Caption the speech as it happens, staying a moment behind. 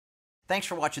Thanks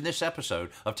for watching this episode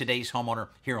of Today's Homeowner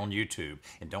here on YouTube.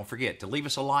 And don't forget to leave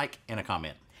us a like and a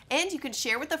comment. And you can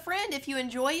share with a friend if you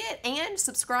enjoy it, and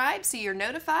subscribe so you're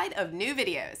notified of new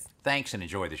videos. Thanks and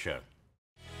enjoy the show.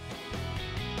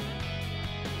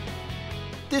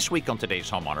 This week on Today's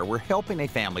Homeowner, we're helping a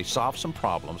family solve some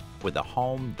problems with a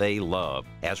home they love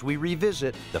as we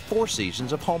revisit the 4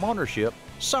 seasons of home ownership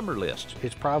summer list.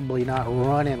 It's probably not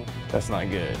running. That's not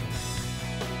good.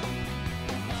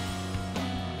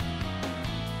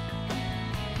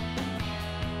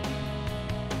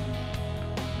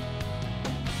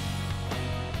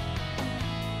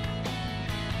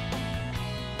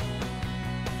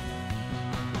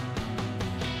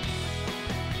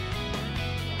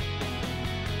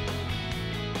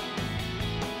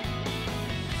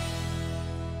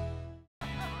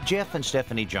 Jeff and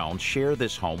Stephanie Jones share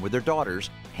this home with their daughters,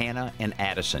 Hannah and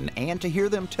Addison, and to hear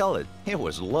them tell it, it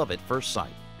was love at first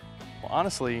sight. Well,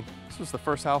 honestly, this was the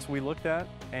first house we looked at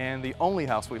and the only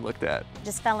house we looked at.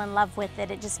 Just fell in love with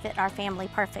it. It just fit our family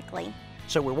perfectly.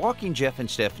 So we're walking Jeff and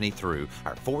Stephanie through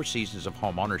our 4 seasons of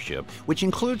home ownership, which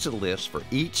includes a list for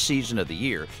each season of the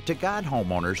year to guide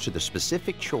homeowners to the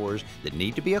specific chores that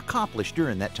need to be accomplished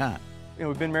during that time. You know,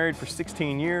 we've been married for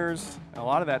 16 years. A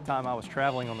lot of that time I was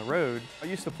traveling on the road. I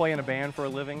used to play in a band for a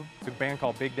living. It's a band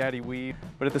called Big Daddy Weed.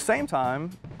 But at the same time,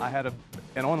 I had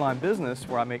an online business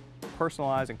where I make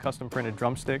personalized and custom printed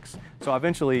drumsticks. So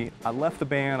eventually I left the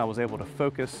band. I was able to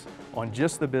focus on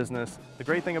just the business. The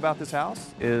great thing about this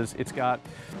house is it's got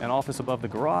an office above the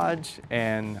garage,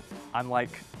 and I'm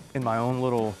like in my own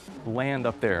little land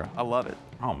up there. I love it.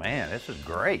 Oh man, this is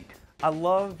great. I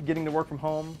love getting to work from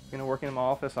home, you know, working in my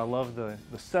office. I love the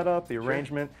setup, the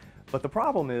arrangement. But the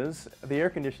problem is the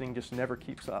air conditioning just never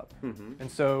keeps up.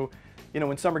 And so, you know,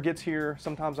 when summer gets here,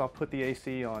 sometimes I'll put the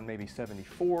AC on maybe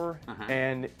 74,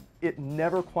 and it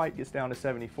never quite gets down to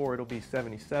 74. It'll be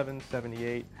 77,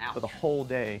 78 for the whole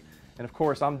day. And of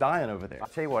course, I'm dying over there. I'll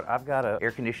tell you what, I've got an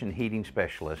air conditioned heating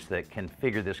specialist that can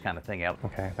figure this kind of thing out.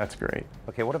 Okay, that's great.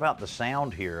 Okay, what about the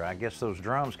sound here? I guess those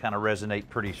drums kind of resonate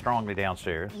pretty strongly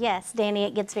downstairs. Yes, Danny,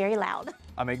 it gets very loud.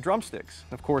 I make drumsticks.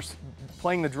 Of course,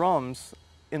 playing the drums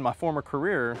in my former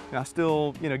career, I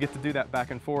still, you know, get to do that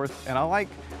back and forth. And I like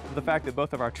the fact that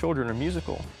both of our children are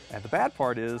musical. And the bad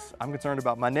part is I'm concerned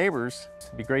about my neighbors.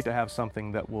 It'd be great to have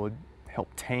something that would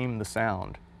help tame the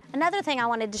sound. Another thing I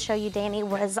wanted to show you, Danny,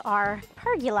 was our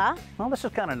pergola. Well, this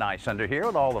is kind of nice under here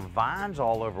with all the vines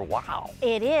all over. Wow.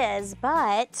 It is,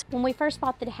 but when we first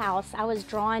bought the house, I was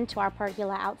drawn to our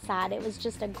pergola outside. It was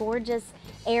just a gorgeous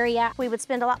area. We would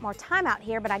spend a lot more time out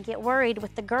here, but I get worried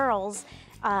with the girls.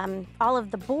 All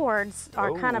of the boards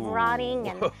are kind of rotting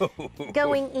and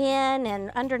going in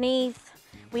and underneath.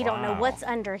 We don't know what's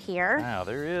under here. Wow,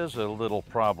 there is a little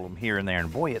problem here and there,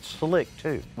 and boy, it's slick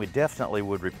too. We definitely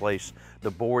would replace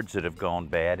the boards that have gone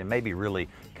bad and maybe really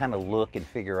kind of look and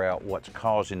figure out what's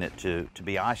causing it to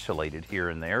be isolated here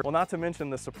and there. Well, not to mention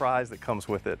the surprise that comes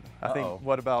with it. I think,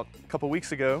 what, about a couple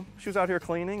weeks ago, she was out here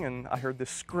cleaning and I heard this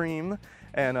scream,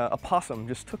 and a possum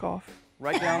just took off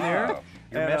right down there.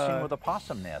 You're messing with a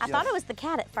possum nest. I thought it was the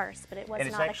cat at first, but it was not a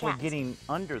cat. And it's actually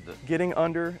getting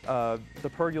under the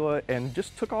pergola and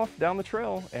just took off down the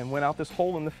trail and went out this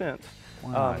hole in the fence.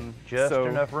 Wow, just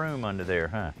enough room under there,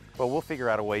 huh? Well, we'll figure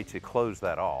out a way to close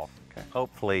that off. Okay.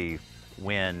 Hopefully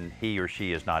when he or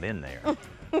she is not in there.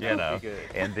 You know,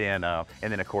 and then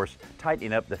of course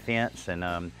tightening up the fence, and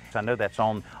I know that's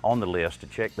on the list to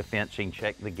check the fencing,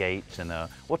 check the gates, and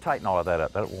we'll tighten all of that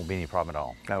up. That won't be any problem at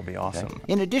all. That would be awesome. Okay.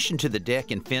 In addition to the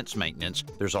deck and fence maintenance,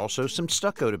 there's also some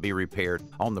stucco to be repaired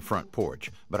on the front porch.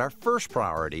 But our first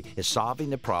priority is solving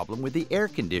the problem with the air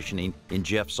conditioning in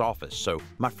Jeff's office. So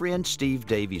my friend Steve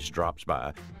Davies drops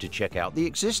by to check out the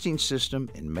existing system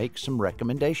and make some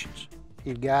recommendations.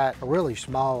 You've got a really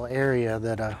small area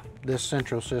that this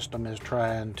central system is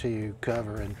trying to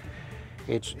cover, and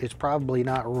it's probably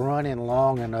not running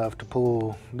long enough to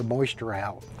pull the moisture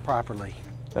out properly.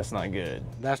 That's not good.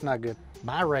 That's not good.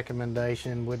 My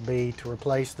recommendation would be to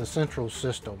replace the central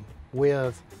system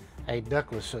with a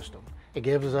ductless system. It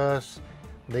gives us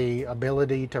the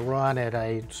ability to run at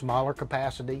a smaller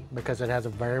capacity because it has a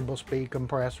variable speed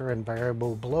compressor and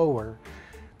variable blower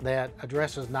that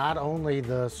addresses not only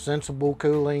the sensible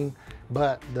cooling,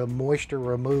 but the moisture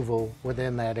removal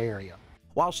within that area.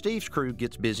 While Steve's crew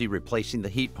gets busy replacing the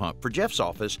heat pump for Jeff's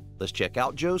office, let's check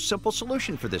out Joe's simple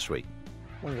solution for this week.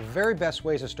 One of the very best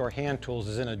ways to store hand tools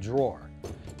is in a drawer.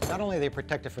 Not only are they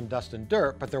protected from dust and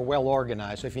dirt, but they're well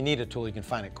organized, so if you need a tool, you can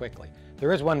find it quickly.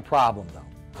 There is one problem, though.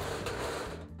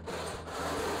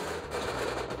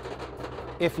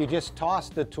 If you just toss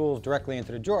the tools directly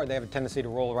into the drawer, they have a tendency to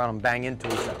roll around and bang into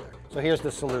each other. So here's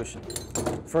the solution.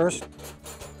 First,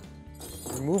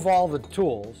 remove all the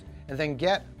tools and then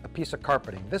get a piece of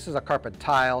carpeting. This is a carpet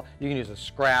tile. You can use a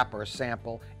scrap or a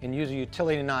sample and use a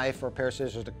utility knife or a pair of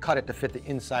scissors to cut it to fit the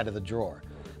inside of the drawer.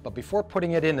 But before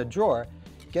putting it in the drawer,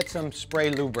 get some spray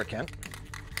lubricant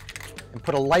and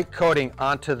put a light coating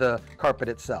onto the carpet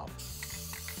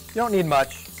itself. You don't need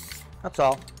much, that's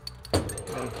all.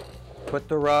 And put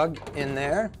the rug in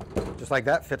there, just like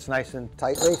that, fits nice and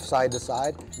tightly, side to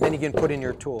side. Then you can put in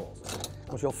your tools.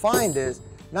 What you'll find is,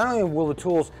 not only will the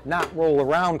tools not roll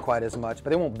around quite as much, but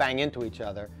they won't bang into each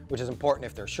other, which is important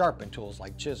if they're sharpened tools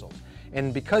like chisels.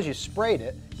 And because you sprayed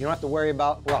it, you don't have to worry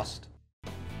about rust.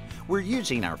 We're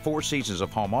using our 4 Seasons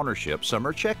of Home Ownership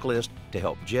summer checklist to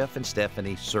help Jeff and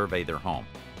Stephanie survey their home.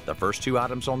 The first 2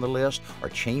 items on the list are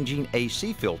changing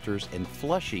AC filters and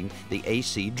flushing the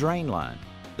AC drain line.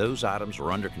 Those items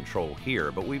are under control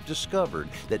here, but we've discovered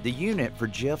that the unit for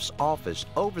Jeff's office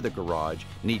over the garage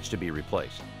needs to be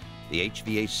replaced. The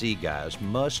HVAC guys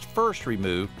must first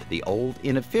remove the old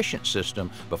inefficient system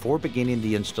before beginning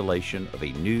the installation of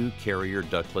a new Carrier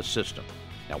ductless system.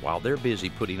 Now, while they're busy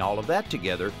putting all of that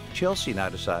together, Chelsea and I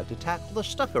decide to tackle the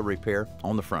stucco repair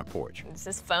on the front porch. Is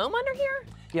this foam under here?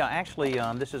 Yeah, actually,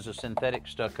 this is a synthetic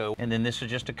stucco, and then this is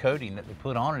just a coating that they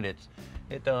put on it.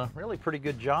 It's really pretty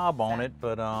good job on it,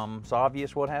 but it's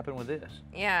obvious what happened with this.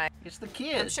 Yeah. It's the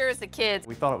kids. I'm sure it's the kids.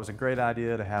 We thought it was a great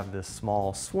idea to have this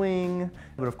small swing,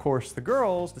 but of course the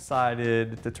girls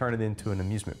decided to turn it into an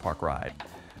amusement park ride.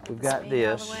 We've got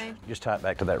this. Just tie it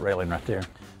back to that railing right there.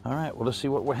 All right, well, let's see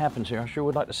what happens here. I sure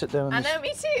would like to sit down. I know,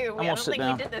 me too. I don't think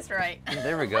down. we did this right.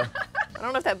 There we go. I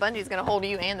don't know if that bungee's gonna hold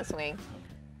you and the swing.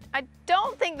 I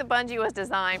don't think the bungee was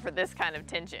designed for this kind of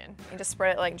tension. You just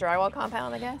spread it like drywall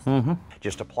compound, I guess? Mm-hmm.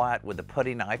 Just apply it with a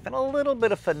putty knife and a little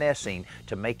bit of finessing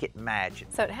to make it match.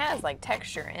 So it has like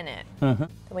texture in it. Mm-hmm.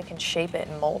 So we can shape it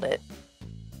and mold it.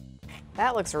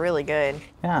 That looks really good.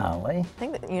 Golly. I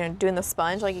think that, doing the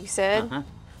sponge like you said,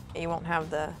 you won't have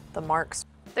the marks.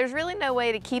 There's really no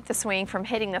way to keep the swing from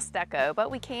hitting the stucco,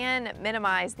 but we can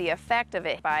minimize the effect of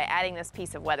it by adding this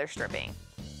piece of weather stripping.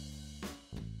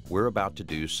 We're about to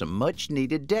do some much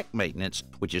needed deck maintenance,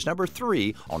 which is number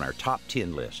 3 on our top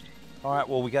 10 list. All right,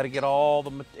 well, we got to get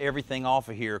everything off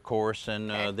of here, of course, and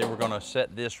then we're going to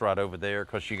set this right over there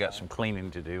because you got some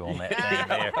cleaning to do on that thing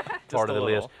there, part of the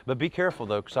list. But be careful,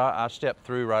 though, because I stepped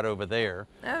through right over there.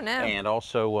 Oh, no. And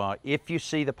also, if you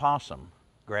see the possum,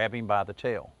 grab him by the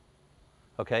tail,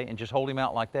 okay? And just hold him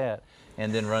out like that,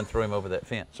 and then run through him over that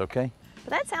fence, okay? But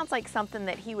that sounds like something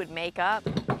that he would make up.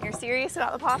 You're serious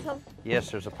about the possum? Yes,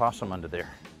 there's a possum under there.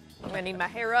 I'm gonna need my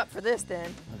hair up for this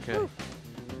then. Okay. Whew.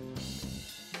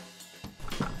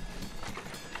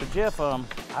 So Jeff,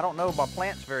 I don't know my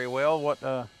plants very well. What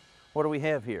do we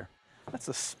have here? That's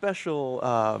a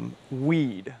special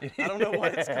weed. I don't know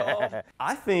what it's called.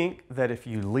 I think that if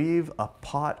you leave a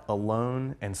pot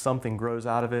alone and something grows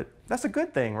out of it, that's a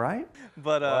good thing, right?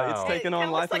 But it's taken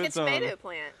on life of its own. It looks like a tomato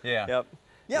plant. Yeah. Yep.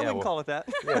 Yeah, we can call it that.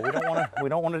 Yeah, we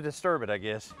don't want to disturb it, I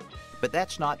guess. But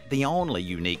that's not the only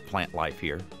unique plant life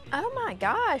here. Oh my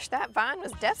gosh, that vine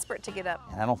was desperate to get up.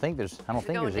 I don't think there's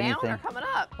anything. Down or coming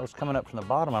up? Well, it's coming up from the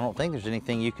bottom. I don't think there's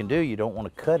anything you can do. You don't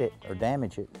want to cut it or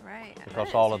damage it. Right.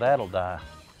 Because all of that'll die.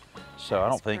 So I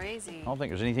don't think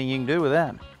there's anything you can do with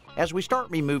that. As we start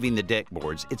removing the deck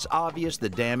boards, it's obvious the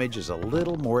damage is a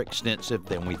little more extensive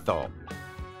than we thought.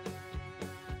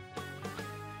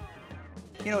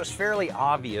 You know, it's fairly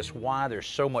obvious why there's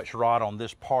so much rot on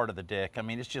this part of the deck. I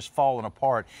mean, it's just falling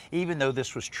apart. Even though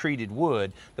this was treated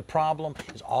wood, the problem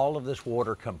is all of this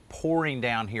water come pouring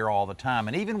down here all the time.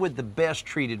 And even with the best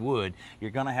treated wood, you're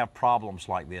gonna have problems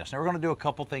like this. Now, we're gonna do a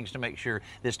couple things to make sure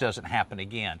this doesn't happen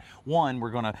again. One,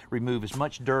 we're gonna remove as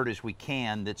much dirt as we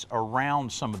can that's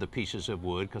around some of the pieces of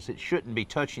wood because it shouldn't be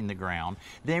touching the ground.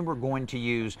 Then we're going to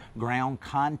use ground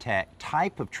contact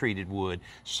type of treated wood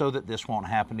so that this won't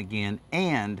happen again.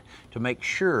 And to make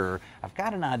sure, I've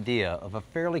got an idea of a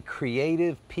fairly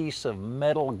creative piece of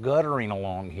metal guttering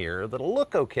along here that'll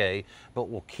look okay, but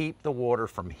will keep the water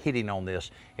from hitting on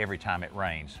this every time it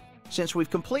rains. Since we've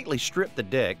completely stripped the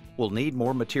deck, we'll need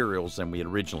more materials than we had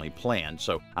originally planned,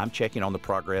 so I'm checking on the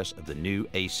progress of the new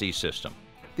AC system.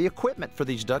 The equipment for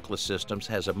these ductless systems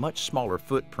has a much smaller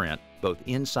footprint, both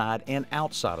inside and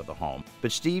outside of the home,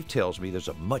 but Steve tells me there's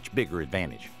a much bigger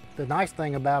advantage. The nice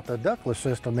thing about the ductless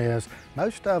system is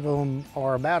most of them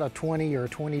are about a 20 or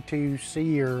 22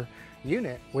 SEER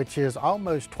unit, which is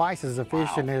almost twice as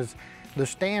efficient as the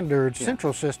standard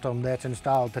central system that's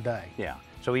installed today. Yeah.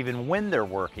 So even when they're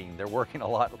working a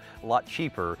lot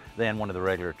cheaper than one of the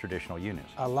regular traditional units.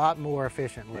 A lot more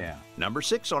efficiently. Yeah. Number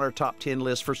 6 on our top 10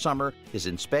 list for summer is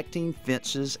inspecting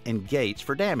fences and gates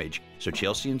for damage. So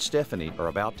Chelsea and Stephanie are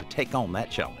about to take on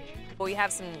that challenge. We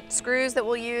have some screws that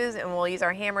we'll use, and we'll use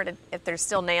our hammer to, if there's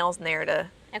still nails in there, to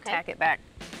tack it back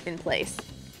in place.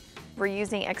 We're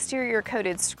using exterior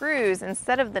coated screws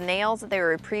instead of the nails that they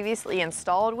were previously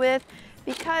installed with,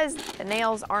 because the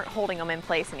nails aren't holding them in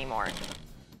place anymore.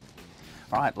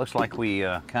 All right, looks like we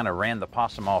kind of ran the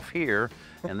possum off here,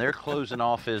 and they're closing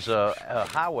off his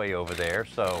highway over there,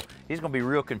 so he's going to be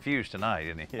real confused tonight,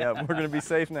 isn't he? Yeah, we're going to be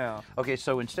safe now. Okay,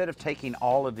 so instead of taking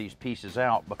all of these pieces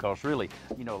out, because really,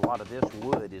 you know, a lot of this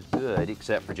wood is good,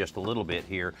 except for just a little bit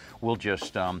here, we'll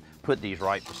just put these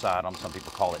right beside them. Some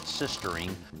people call it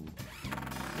sistering.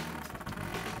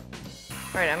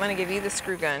 All right, I'm going to give you the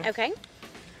screw gun. Okay.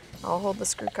 I'll hold the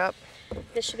screw cup.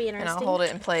 This should be interesting. And I'll hold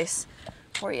it in place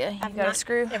for you. I've got a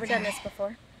screw? Never done this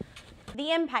before.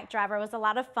 The impact driver was a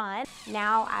lot of fun.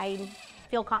 Now I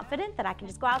feel confident that I can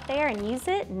just go out there and use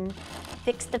it and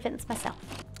fix the fence myself.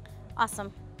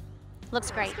 Awesome.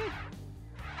 Looks great.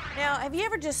 Now, have you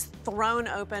ever just thrown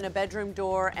open a bedroom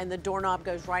door and the doorknob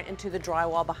goes right into the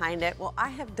drywall behind it? Well, I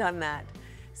have done that,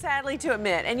 sadly to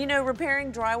admit. And you know,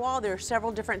 repairing drywall, there are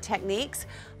several different techniques,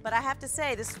 but I have to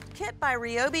say, this kit by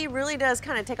Ryobi really does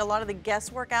kind of take a lot of the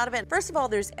guesswork out of it. First of all,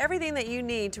 there's everything that you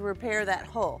need to repair that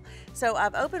hole. So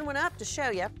I've opened one up to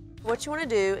show you. What you want to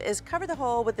do is cover the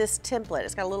hole with this template.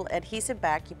 It's got a little adhesive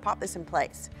back. You pop this in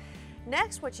place.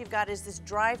 Next, what you've got is this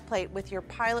drive plate with your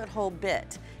pilot hole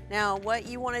bit. Now, what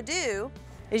you want to do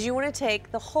is you want to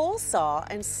take the hole saw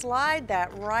and slide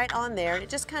that right on there, and it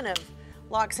just kind of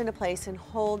locks into place and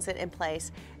holds it in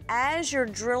place as you're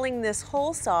drilling this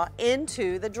hole saw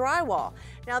into the drywall.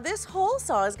 Now, this hole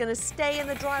saw is going to stay in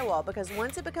the drywall because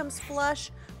once it becomes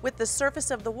flush with the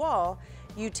surface of the wall,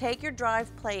 you take your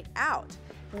drive plate out.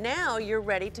 Now you're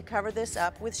ready to cover this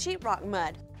up with sheetrock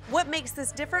mud. What makes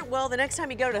this different? Well, the next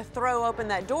time you go to throw open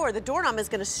that door, the doorknob is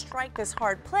going to strike this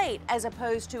hard plate as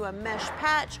opposed to a mesh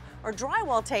patch or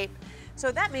drywall tape.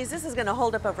 So that means this is going to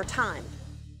hold up over time.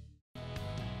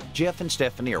 Jeff and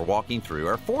Stephanie are walking through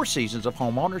our 4 seasons of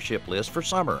home ownership list for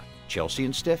summer. Chelsea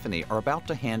and Stephanie are about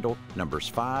to handle numbers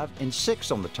 5 and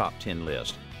 6 on the top 10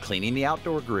 list, cleaning the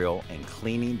outdoor grill and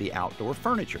cleaning the outdoor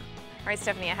furniture. All right,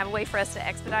 Stephanie, I have a way for us to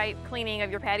expedite cleaning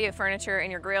of your patio furniture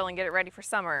and your grill and get it ready for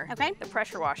summer. Okay. The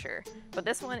pressure washer. But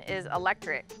this one is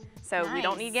electric, so we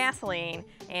don't need gasoline,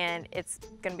 and it's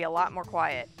going to be a lot more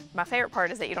quiet. My favorite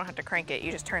part is that you don't have to crank it.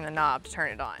 You just turn the knob to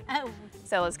turn it on. Oh.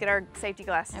 So let's get our safety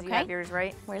glasses. Okay. You have yours,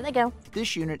 right? Where do they go?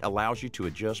 This unit allows you to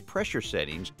adjust pressure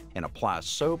settings and apply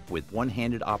soap with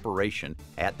one-handed operation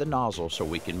at the nozzle, so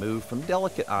we can move from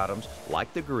delicate items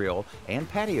like the grill and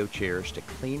patio chairs to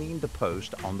cleaning the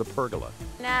post on the pergola.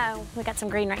 No. We got some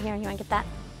green right here. You want to get that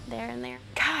there and there?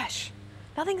 Gosh,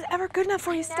 nothing's ever good enough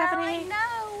for you, Stephanie. I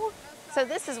know. So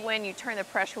this is when you turn the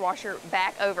pressure washer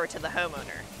back over to the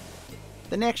homeowner.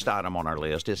 The next item on our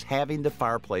list is having the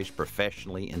fireplace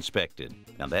professionally inspected.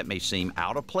 Now, that may seem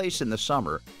out of place in the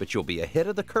summer, but you'll be ahead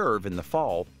of the curve in the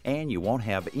fall, and you won't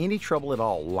have any trouble at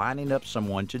all lining up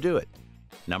someone to do it.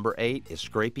 Number 8 is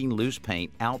scraping loose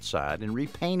paint outside and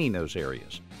repainting those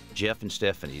areas. Jeff and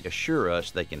Stephanie assure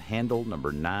us they can handle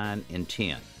number 9 and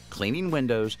 10, cleaning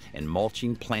windows and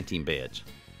mulching planting beds.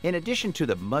 In addition to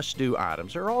the must-do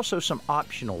items, there are also some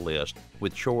optional lists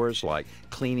with chores like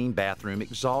cleaning bathroom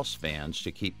exhaust fans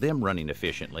to keep them running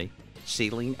efficiently,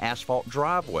 sealing asphalt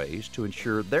driveways to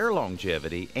ensure their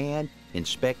longevity, and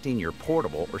inspecting your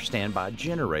portable or standby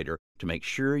generator to make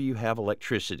sure you have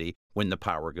electricity when the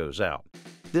power goes out.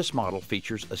 This model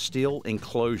features a steel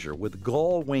enclosure with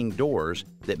gull wing doors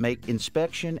that make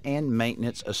inspection and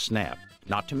maintenance a snap,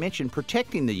 not to mention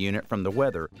protecting the unit from the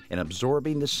weather and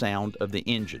absorbing the sound of the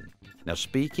engine. Now,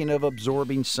 speaking of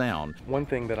absorbing sound, one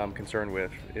thing that I'm concerned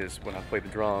with is when I play the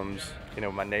drums, you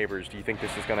know, my neighbors, do you think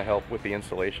this is going to help with the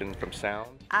insulation from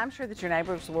sound? I'm sure that your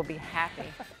neighbors will be happy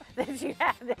that you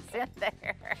have this in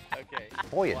there. Okay.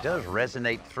 Boy, it does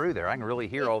resonate through there. I can really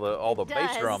hear all the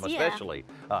bass does, drum, yeah. especially.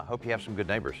 Hope you have some good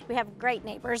neighbors. We have great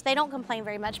neighbors. They don't complain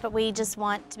very much, but we just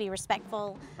want to be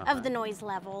respectful of the noise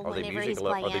level whenever he's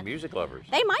playing. Are they music lovers?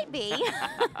 They might be.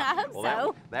 I hope Well,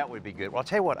 so. that would be good. Well, I'll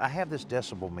tell you what, I have this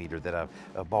decibel meter that I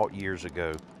bought years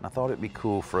ago. I thought it'd be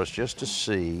cool for us just to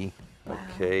see. Wow.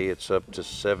 Okay, it's up to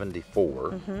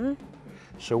 74. Mm-hmm.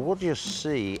 So we'll just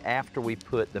see after we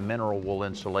put the mineral wool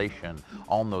insulation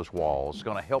on those walls. It's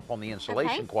going to help on the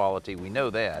insulation quality, we know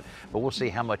that, but we'll see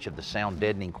how much of the sound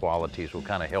deadening qualities will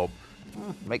kind of help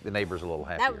Make the neighbors a little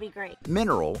happier. That would be great.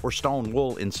 Mineral or stone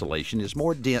wool insulation is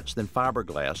more dense than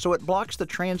fiberglass, so it blocks the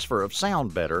transfer of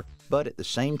sound better, but at the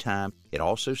same time, it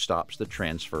also stops the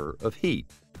transfer of heat.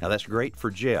 Now that's great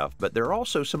for Jeff, but there are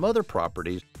also some other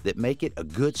properties that make it a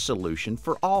good solution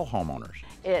for all homeowners.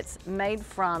 It's made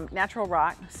from natural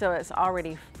rock, so it's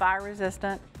already fire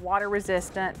resistant, water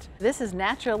resistant. This is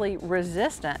naturally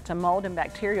resistant to mold and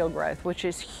bacterial growth, which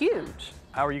is huge.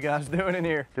 How are you guys doing in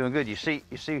here? Doing good. You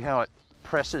see how it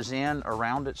presses in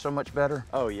around it so much better?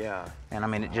 Oh yeah. And I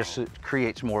mean, it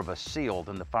creates more of a seal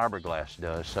than the fiberglass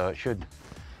does, so it should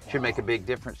make a big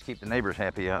difference, keep the neighbors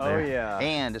happy out there. Oh yeah.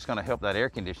 And it's gonna help that air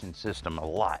conditioning system a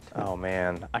lot. Oh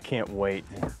man, I can't wait.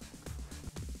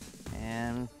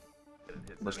 And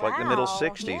looks like the middle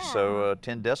 60s, yeah. so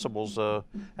 10 decibels,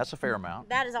 that's a fair amount.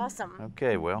 That is awesome.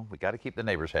 Okay, well, we gotta keep the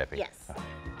neighbors happy. Yes.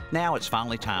 Now it's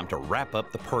finally time to wrap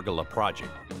up the pergola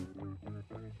project.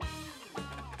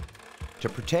 To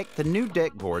protect the new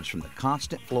deck boards from the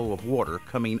constant flow of water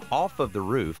coming off of the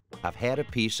roof, I've had a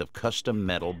piece of custom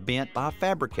metal bent by a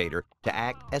fabricator to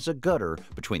act as a gutter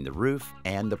between the roof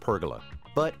and the pergola.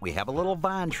 But we have a little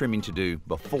vine trimming to do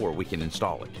before we can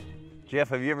install it. Jeff,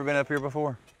 have you ever been up here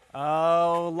before?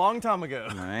 Oh, a long time ago.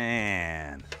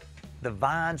 Man. The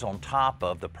vines on top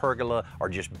of the pergola are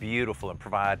just beautiful and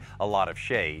provide a lot of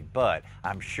shade, but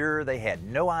I'm sure they had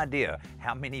no idea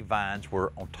how many vines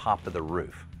were on top of the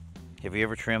roof. Have you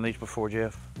ever trimmed these before,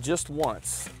 Jeff? Just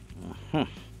once.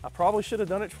 I probably should have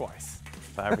done it twice.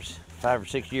 5 or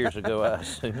 6 years ago, I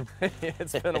assume.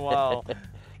 It's been a while.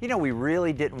 You know, we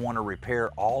really didn't want to repair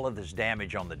all of this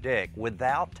damage on the deck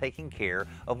without taking care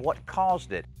of what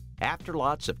caused it. After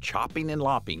lots of chopping and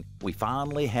lopping, we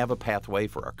finally have a pathway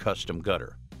for our custom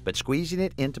gutter. But squeezing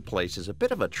it into place is a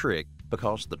bit of a trick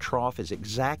because the trough is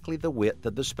exactly the width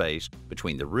of the space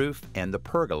between the roof and the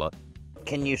pergola.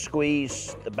 Can you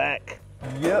squeeze the back?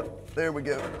 Yep, there we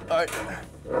go. All right.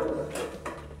 All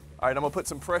right, I'm gonna put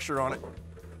some pressure on it.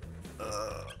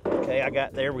 Okay,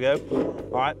 there we go.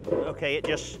 All right, okay,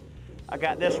 I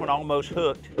got this one almost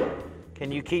hooked.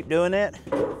 Can you keep doing that?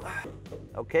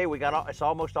 Okay, it's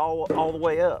almost all the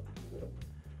way up.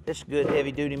 This is good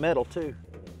heavy duty metal too.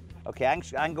 Okay, I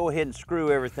can go ahead and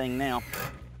screw everything now.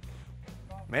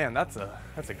 Man, that's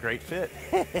a great fit.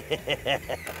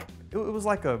 It was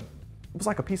like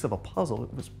a piece of a puzzle.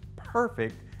 It was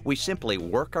perfect. We simply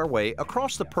work our way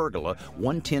across the pergola,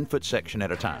 one 10-foot section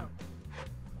at a time.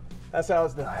 That's how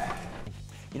it's done.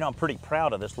 You know, I'm pretty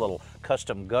proud of this little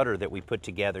custom gutter that we put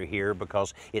together here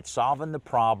because it's solving the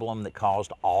problem that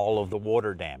caused all of the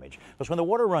water damage. Because when the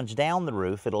water runs down the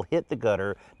roof, it'll hit the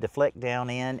gutter, deflect down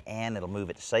in, and it'll move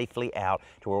it safely out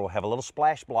to where we'll have a little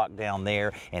splash block down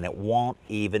there and it won't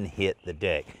even hit the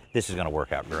deck. This is going to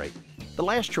work out great. The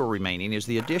last chore remaining is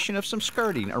the addition of some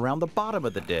skirting around the bottom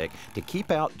of the deck to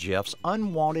keep out Jeff's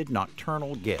unwanted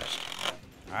nocturnal guests.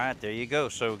 All right, there you go.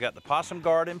 So we've got the possum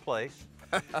guard in place.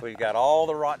 We've got all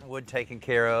the rotten wood taken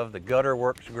care of. The gutter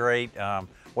works great.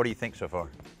 What do you think so far?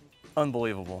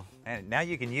 Unbelievable. And now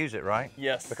you can use it, right?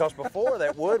 Yes. Because before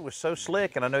that wood was so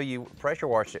slick, and I know you pressure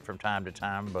washed it from time to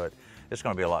time, but it's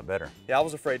going to be a lot better. Yeah, I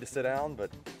was afraid to sit down,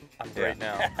 but I'm great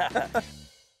now.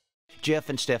 Jeff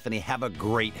and Stephanie have a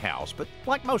great house, but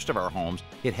like most of our homes,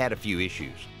 it had a few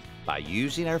issues. By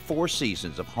using our 4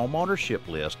 seasons of homeownership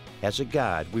list as a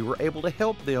guide, we were able to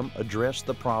help them address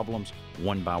the problems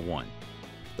one by one.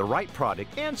 The right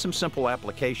product and some simple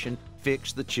application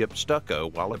fixed the chipped stucco,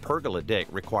 while a pergola deck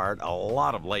required a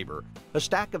lot of labor, a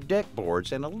stack of deck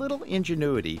boards, and a little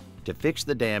ingenuity to fix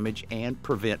the damage and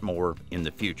prevent more in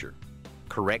the future.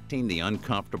 Correcting the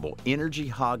uncomfortable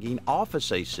energy-hogging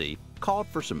office AC called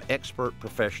for some expert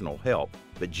professional help,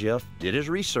 but Jeff did his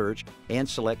research and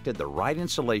selected the right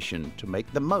insulation to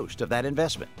make the most of that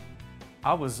investment.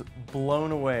 I was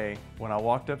blown away when I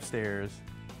walked upstairs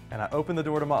and I opened the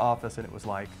door to my office and it was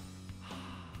like,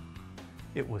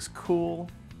 it was cool.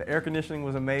 The air conditioning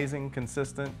was amazing,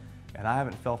 consistent, and I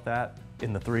haven't felt that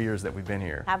in the 3 years that we've been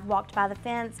here. I've walked by the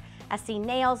fence, I see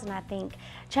nails, and I think,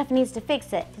 Jeff needs to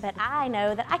fix it, but I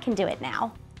know that I can do it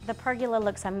now. The pergola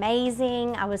looks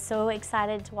amazing. I was so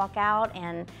excited to walk out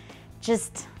and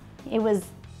just,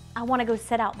 I want to go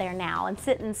sit out there now and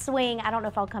sit and swing. I don't know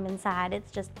if I'll come inside.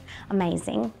 It's just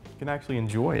amazing. You can actually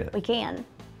enjoy it. We can.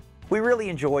 We really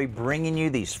enjoy bringing you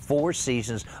these 4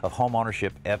 seasons of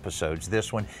homeownership episodes,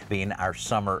 this one being our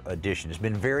summer edition. It's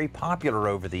been very popular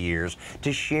over the years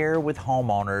to share with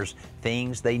homeowners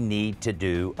things they need to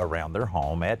do around their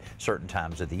home at certain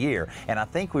times of the year. And I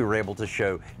think we were able to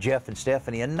show Jeff and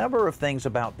Stephanie a number of things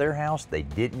about their house they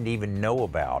didn't even know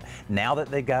about. Now that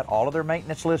they've got all of their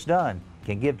maintenance lists done,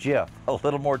 can give Jeff a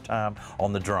little more time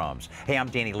on the drums. Hey, I'm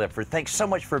Danny Lipford. Thanks so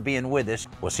much for being with us.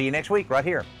 We'll see you next week right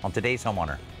here on Today's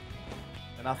Homeowner.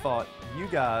 And I thought you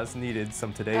guys needed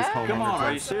some Today's Homeowner. Come on,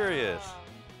 are you serious?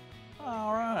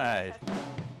 All right.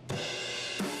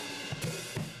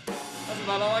 That's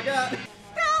about all I got.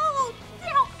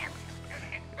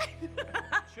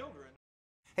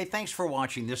 Hey, thanks for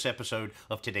watching this episode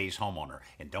of Today's Homeowner.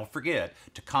 And don't forget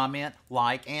to comment,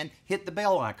 like, and hit the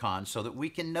bell icon so that we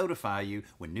can notify you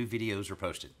when new videos are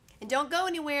posted. And don't go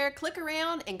anywhere. Click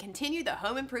around and continue the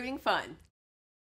home improving fun.